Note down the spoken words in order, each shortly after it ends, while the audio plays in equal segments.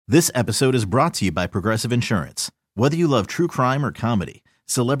This episode is brought to you by Progressive Insurance. Whether you love true crime or comedy,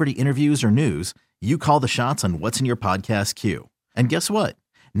 celebrity interviews or news, you call the shots on what's in your podcast queue. And guess what?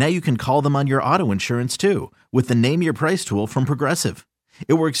 Now you can call them on your auto insurance too with the Name Your Price tool from Progressive.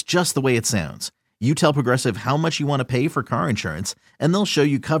 It works just the way it sounds. You tell Progressive how much you want to pay for car insurance, and they'll show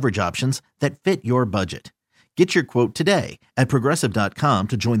you coverage options that fit your budget. Get your quote today at Progressive.com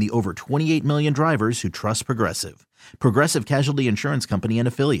to join the over 28 million drivers who trust Progressive. Progressive Casualty Insurance Company and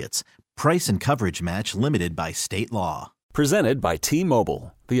Affiliates. Price and coverage match limited by state law. Presented by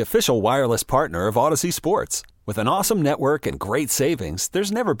T-Mobile, the official wireless partner of Odyssey Sports. With an awesome network and great savings,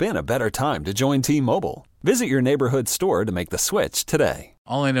 there's never been a better time to join T-Mobile. Visit your neighborhood store to make the switch today.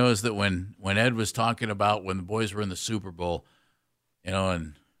 All I know is that when Ed was talking about when the boys were in the Super Bowl,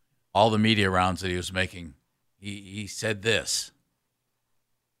 and all the media rounds that he was making, he said this.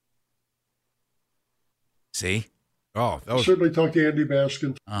 See? Oh, that was certainly talked to Andy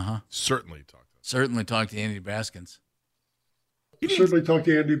Baskin. certainly talked. Certainly talked to Andy Baskins. Certainly talked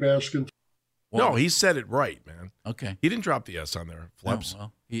to Andy Baskin. No, he said it right, man. Okay. He didn't drop the S on there, Phelps. No,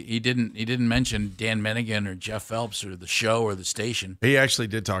 well, he didn't mention Dan Mennigan or Jeff Phelps or the show or the station. He actually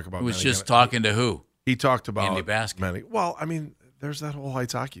did talk about. He was Mennigan. just talking to who? He talked about Andy Baskin. Mennigan. Well, I mean, there's that whole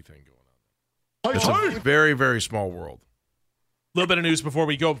Heights hockey thing going on. It's a very, very small world. A little bit of news before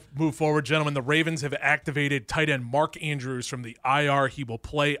we move forward, gentlemen. The Ravens have activated tight end Mark Andrews from the IR. He will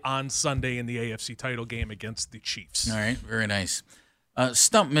play on Sunday in the AFC title game against the Chiefs. All right, very nice.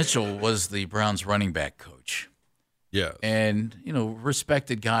 Stump Mitchell was the Browns running back coach. Yeah. And,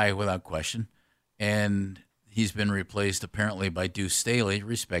 respected guy without question. And he's been replaced apparently by Deuce Staley,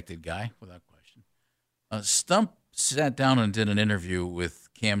 respected guy without question. Stump sat down and did an interview with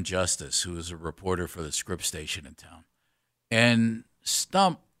Cam Justice, who is a reporter for the Scripps station in town. And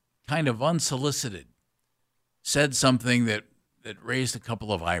Stump, kind of unsolicited, said something that raised a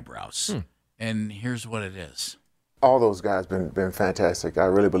couple of eyebrows. And here's what it is. All those guys been fantastic. I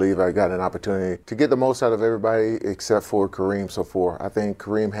really believe I got an opportunity to get the most out of everybody except for Kareem so far. I think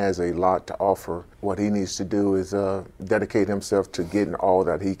Kareem has a lot to offer. What he needs to do is dedicate himself to getting all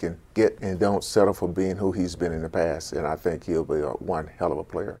that he can get and don't settle for being who he's been in the past. And I think he'll be one hell of a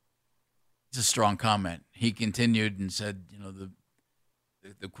player. It's a strong comment. He continued and said,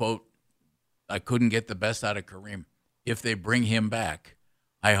 the quote, I couldn't get the best out of Kareem. If they bring him back,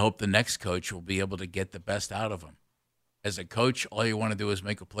 I hope the next coach will be able to get the best out of him. As a coach, all you want to do is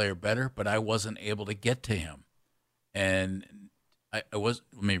make a player better, but I wasn't able to get to him. And let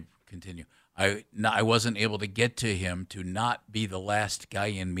me continue. I wasn't able to get to him to not be the last guy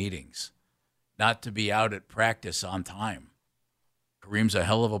in meetings, not to be out at practice on time. Kareem's a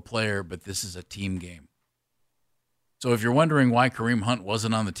hell of a player, but this is a team game. So if you're wondering why Kareem Hunt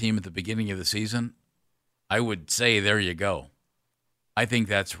wasn't on the team at the beginning of the season, I would say there you go. I think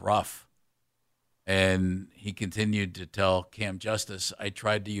that's rough. And he continued to tell Cam Justice, I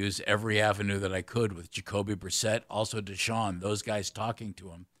tried to use every avenue that I could with Jacoby Brissett, also Deshaun, those guys talking to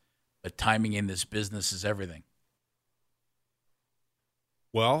him. But timing in this business is everything.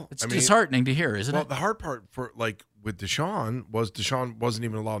 Well, it's disheartening to hear, isn't it? Well, the hard part with Deshaun wasn't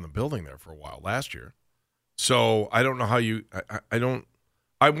even allowed in the building there for a while last year. So I don't know how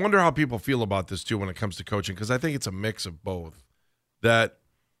I wonder how people feel about this too when it comes to coaching, because I think it's a mix of both. That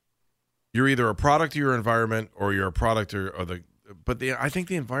you're either a product of your environment or you're a product I think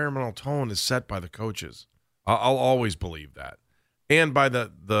the environmental tone is set by the coaches. I'll always believe that. And by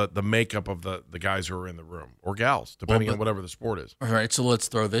the makeup of the guys who are in the room or gals, depending on whatever the sport is. All right, so let's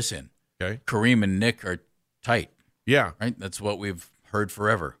throw this in. Okay. Kareem and Nick are tight. Yeah. Right? That's what we've heard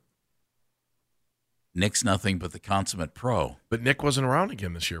forever. Nick's nothing but the consummate pro. But Nick wasn't around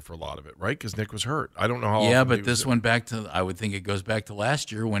again this year for a lot of it, right? Because Nick was hurt. I don't know how. Yeah, but this went back to, I would think it goes back to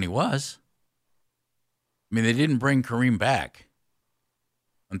last year when he was. I mean, they didn't bring Kareem back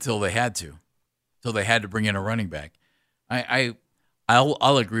until they had to bring in a running back.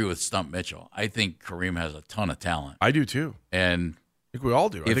 I'll agree with Stump Mitchell. I think Kareem has a ton of talent. I do too. And I think we all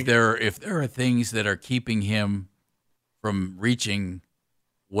do. If there are things that are keeping him from reaching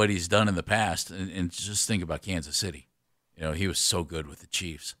what he's done in the past, and just think about Kansas City. He was so good with the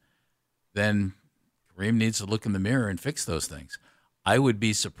Chiefs. Then Kareem needs to look in the mirror and fix those things. I would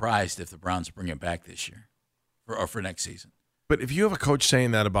be surprised if the Browns bring him back this year or for next season. But if you have a coach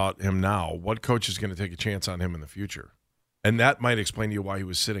saying that about him now, what coach is going to take a chance on him in the future? And that might explain to you why he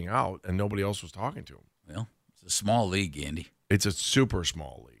was sitting out and nobody else was talking to him. Well, it's a small league, Andy. It's a super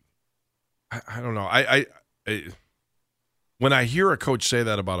small league. I don't know. When I hear a coach say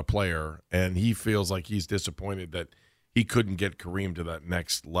that about a player and he feels like he's disappointed that he couldn't get Kareem to that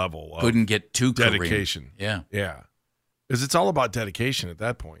next level of couldn't get to dedication. Kareem. Yeah. Because it's all about dedication at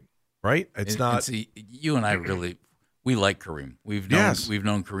that point, right? It's not. And see, you and I we like Kareem. We've known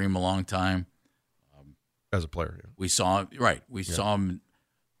Kareem a long time. As a player, yeah. We saw him. Right. We saw him.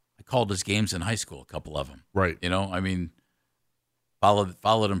 I called his games in high school, a couple of them. Right. You know, I mean,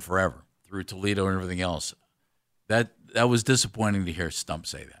 followed him forever through Toledo and everything else. That was disappointing to hear Stump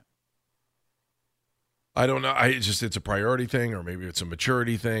say that. I don't know. It's a priority thing, or maybe it's a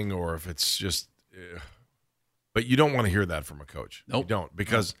maturity thing, or if it's just. But you don't want to hear that from a coach. Nope. You don't,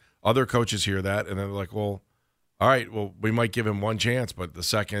 because other coaches hear that and they're like, well, all right, well, we might give him one chance, but the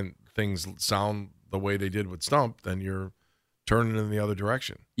second things sound the way they did with Stump, then you're turning in the other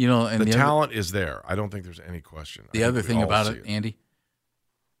direction. You know, and the talent is there. I don't think there's any question. The other thing about it, Andy,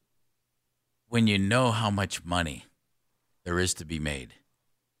 when you know how much money there is to be made,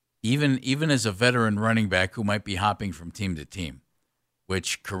 even as a veteran running back who might be hopping from team to team,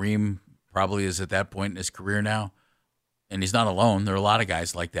 which Kareem probably is at that point in his career now, and he's not alone. There are a lot of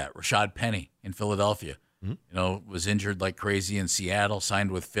guys like that. Rashad Penny in Philadelphia, was injured like crazy in Seattle,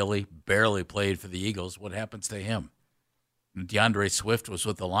 signed with Philly, barely played for the Eagles. What happens to him? DeAndre Swift was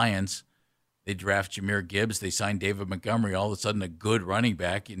with the Lions. They draft Jahmyr Gibbs. They signed David Montgomery. All of a sudden, a good running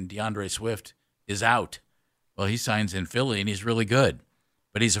back in DeAndre Swift is out. Well, he signs in Philly, and he's really good,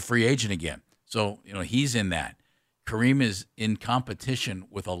 but he's a free agent again. So, he's in that. Kareem is in competition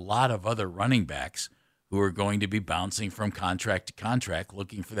with a lot of other running backs who are going to be bouncing from contract to contract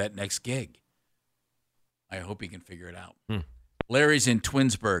looking for that next gig. I hope he can figure it out. Larry's in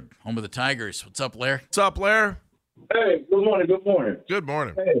Twinsburg, home of the Tigers. What's up, Larry? What's up, Larry? Hey, good morning. Good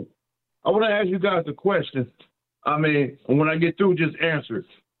morning. Hey, I want to ask you guys a question. I mean, when I get through, just answer it.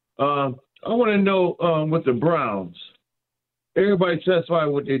 I want to know with the Browns, everybody's satisfied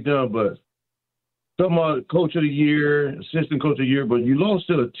with what they've done, but some coach of the year, assistant coach of the year, but you lost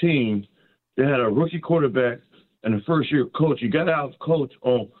to a team that had a rookie quarterback and a first-year coach. You got out coach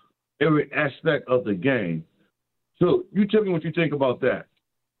on every aspect of the game. So you tell me what you think about that.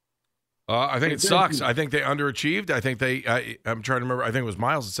 I think it sucks. I think they underachieved. I think I'm trying to remember. I think it was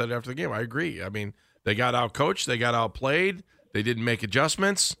Miles that said it after the game. I agree. I mean, they got out-coached. They got outplayed. They didn't make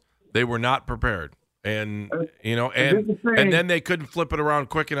adjustments. They were not prepared. And, and then they couldn't flip it around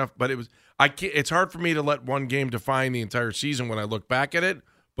quick enough. But it's hard for me to let one game define the entire season when I look back at it.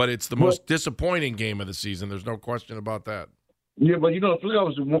 But it's the most disappointing game of the season. There's no question about that. Yeah, but the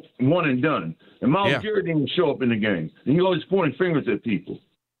playoffs are one and done. And Miles Garrett didn't show up in the game. And he always pointing fingers at people.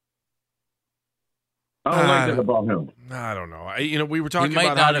 I don't like that about him. I don't know. We were talking about he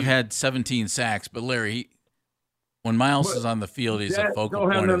might not have had 17 sacks, but Larry, when Miles is on the field, he's a focal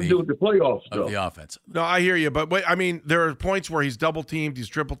point of the playoffs, of the offense. No, I hear you, but there are points where he's double teamed, he's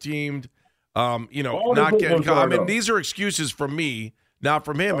triple teamed. Not getting. I mean, these are excuses from me, not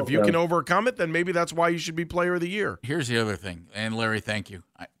from him. Okay. If you can overcome it, then maybe that's why you should be Player of the Year. Here's the other thing, and Larry, thank you.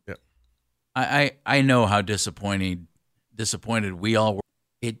 I know how disappointed we all were.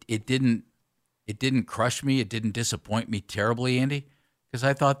 It didn't crush me. It didn't disappoint me terribly, Andy, because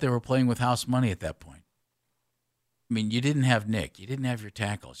I thought they were playing with house money at that point. I mean, you didn't have Nick. You didn't have your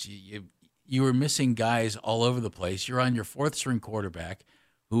tackles. You were missing guys all over the place. You're on your fourth-string quarterback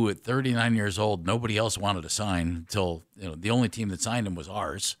who, at 39 years old, nobody else wanted to sign until the only team that signed him was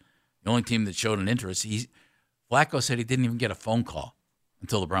ours, the only team that showed an interest. Flacco said he didn't even get a phone call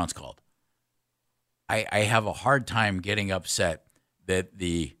until the Browns called. I have a hard time getting upset that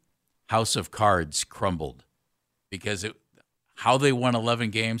the house of cards crumbled because how they won 11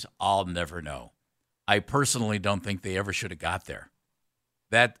 games, I'll never know. I personally don't think they ever should have got there.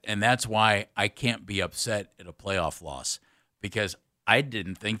 That's why I can't be upset at a playoff loss, because I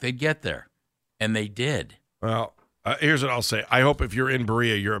didn't think they'd get there, and they did. Well, here's what I'll say. I hope if you're in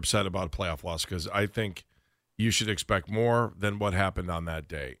Berea, you're upset about a playoff loss, because I think you should expect more than what happened on that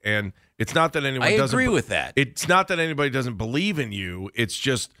day. And it's not that anyone doesn't. I agree with that. It's not that anybody doesn't believe in you. It's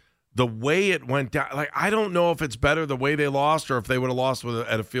just the way it went down. Like, I don't know if it's better the way they lost or if they would have lost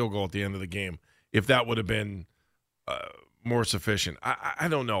at a field goal at the end of the game, if that would have been more sufficient. I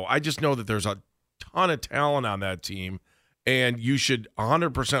don't know. I just know that there's a ton of talent on that team, and you should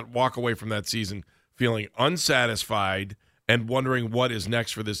 100% walk away from that season feeling unsatisfied and wondering what is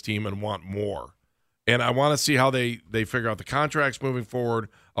next for this team and want more. And I want to see how they figure out the contracts moving forward.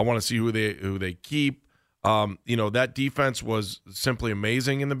 I want to see who they keep. That defense was simply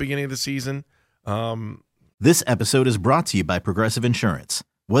amazing in the beginning of the season. This episode is brought to you by Progressive Insurance.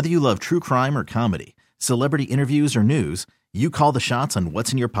 Whether you love true crime or comedy, celebrity interviews or news, you call the shots on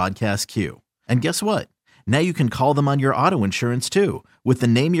what's in your podcast queue. And guess what? Now you can call them on your auto insurance too with the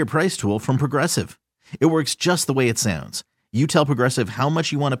Name Your Price tool from Progressive. It works just the way it sounds. You tell Progressive how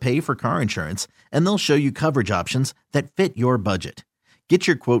much you want to pay for car insurance, and they'll show you coverage options that fit your budget. Get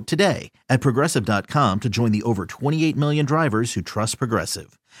your quote today at Progressive.com to join the over 28 million drivers who trust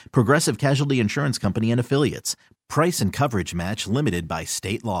Progressive. Progressive Casualty Insurance Company and Affiliates. Price and coverage match limited by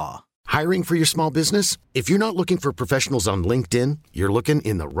state law. Hiring for your small business? If you're not looking for professionals on LinkedIn, you're looking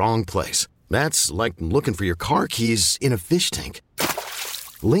in the wrong place. That's like looking for your car keys in a fish tank.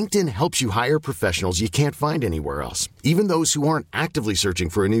 LinkedIn helps you hire professionals you can't find anywhere else, even those who aren't actively searching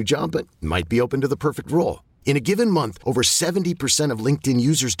for a new job but might be open to the perfect role. In a given month, over 70% of LinkedIn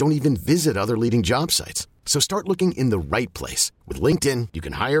users don't even visit other leading job sites. So start looking in the right place. With LinkedIn, you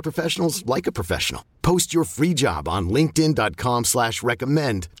can hire professionals like a professional. Post your free job on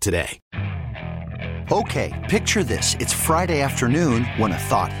linkedin.com/recommend today. Okay, picture this. It's Friday afternoon when a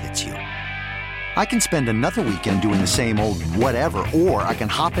thought hits you. I can spend another weekend doing the same old whatever, or I can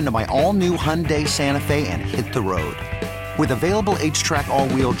hop into my all-new Hyundai Santa Fe and hit the road. With available H-Track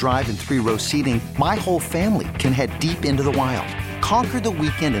all-wheel drive and 3-row seating, my whole family can head deep into the wild. Conquer the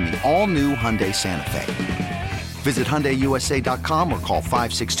weekend in the all-new Hyundai Santa Fe. Visit HyundaiUSA.com or call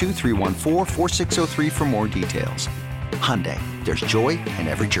 562-314-4603 for more details. Hyundai, there's joy in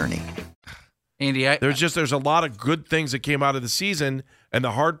every journey. Andy, there's a lot of good things that came out of the season, and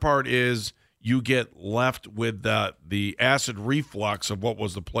the hard part is you get left with the acid reflux of what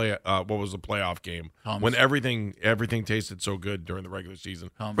was the playoff game when everything tasted so good during the regular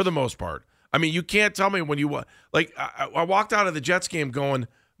season for the most part. I mean, you can't tell me when you like. I walked out of the Jets game going,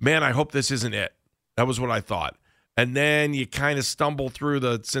 man, I hope this isn't it. That was what I thought. And then you kind of stumble through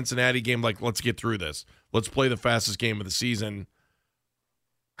the Cincinnati game, like, let's get through this. Let's play the fastest game of the season.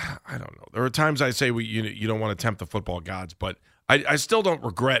 I don't know. There are times I say you don't want to tempt the football gods, but I still don't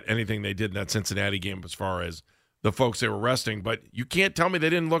regret anything they did in that Cincinnati game as far as the folks they were resting. But you can't tell me they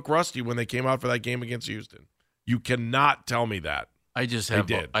didn't look rusty when they came out for that game against Houston. You cannot tell me that. I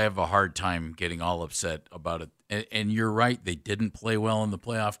have a hard time getting all upset about it. And you're right. They didn't play well in the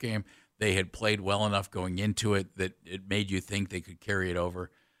playoff game. They had played well enough going into it that it made you think they could carry it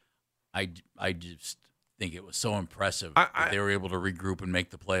over. I just think it was so impressive that they were able to regroup and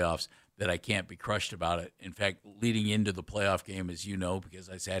make the playoffs that I can't be crushed about it. In fact, leading into the playoff game, as you know, because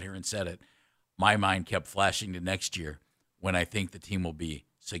I sat here and said it, my mind kept flashing to next year when I think the team will be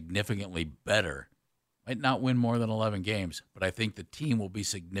significantly better. Might not win more than 11 games, but I think the team will be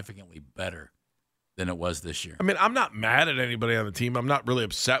significantly better than it was this year. I mean, I'm not mad at anybody on the team. I'm not really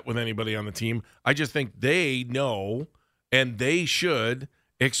upset with anybody on the team. I just think they know and they should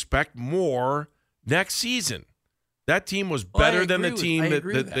expect more next season. That team was better than the team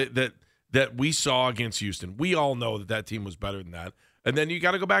that we saw against Houston. We all know that team was better than that. And then you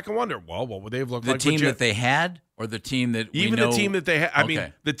got to go back and wonder, well, what would they have looked like? The team that they had or the team that we know? Even the team that they had. I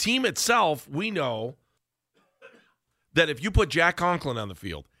mean, the team itself, we know that if you put Jack Conklin on the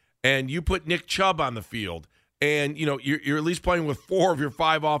field and you put Nick Chubb on the field and, you know, you're at least playing with 4 of your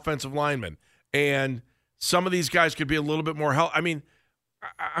 5 offensive linemen and some of these guys could be a little bit more help. I mean,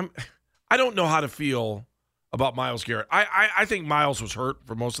 I don't know how to feel about Myles Garrett. I think Myles was hurt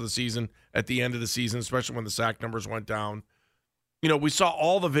for most of the season at the end of the season, especially when the sack numbers went down. You know, we saw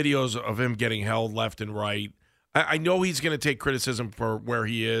all the videos of him getting held left and right. I know he's going to take criticism for where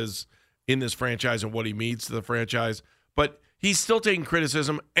he is in this franchise and what he means to the franchise, but he's still taking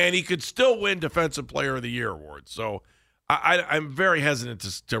criticism, and he could still win Defensive Player of the Year award. So I'm very hesitant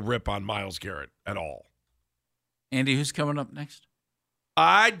to rip on Myles Garrett at all. Andy, who's coming up next?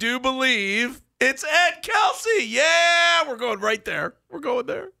 I do believe it's Ed Kelsey. Yeah, we're going right there. We're going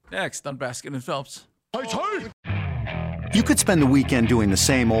there. Next on Baskin and Phelps. You could spend the weekend doing the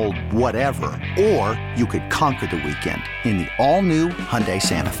same old whatever, or you could conquer the weekend in the all-new Hyundai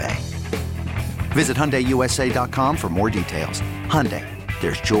Santa Fe. Visit HyundaiUSA.com for more details. Hyundai,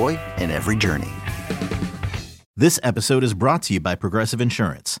 there's joy in every journey. This episode is brought to you by Progressive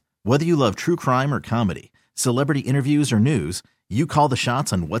Insurance. Whether you love true crime or comedy, celebrity interviews or news, you call the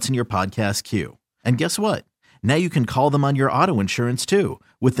shots on what's in your podcast queue. And guess what? Now you can call them on your auto insurance too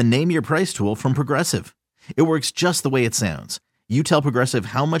with the Name Your Price tool from Progressive. It works just the way it sounds. You tell Progressive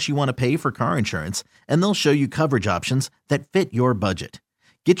how much you want to pay for car insurance, and they'll show you coverage options that fit your budget.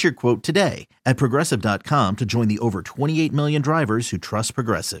 Get your quote today at Progressive.com to join the over 28 million drivers who trust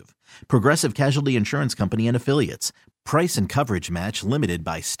Progressive. Progressive Casualty Insurance Company and Affiliates. Price and coverage match limited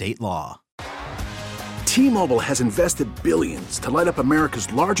by state law. T-Mobile has invested billions to light up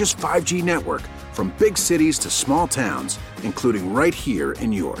America's largest 5G network, from big cities to small towns, including right here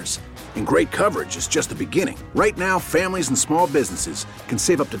in yours. And great coverage is just the beginning. Right now, families and small businesses can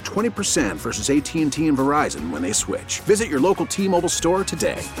save up to 20% versus AT&T and Verizon when they switch. Visit your local T-Mobile store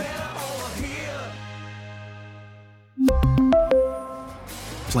today.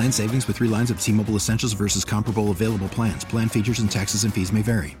 Plan savings with 3 lines of T-Mobile Essentials versus comparable available plans. Plan features and taxes and fees may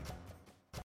vary.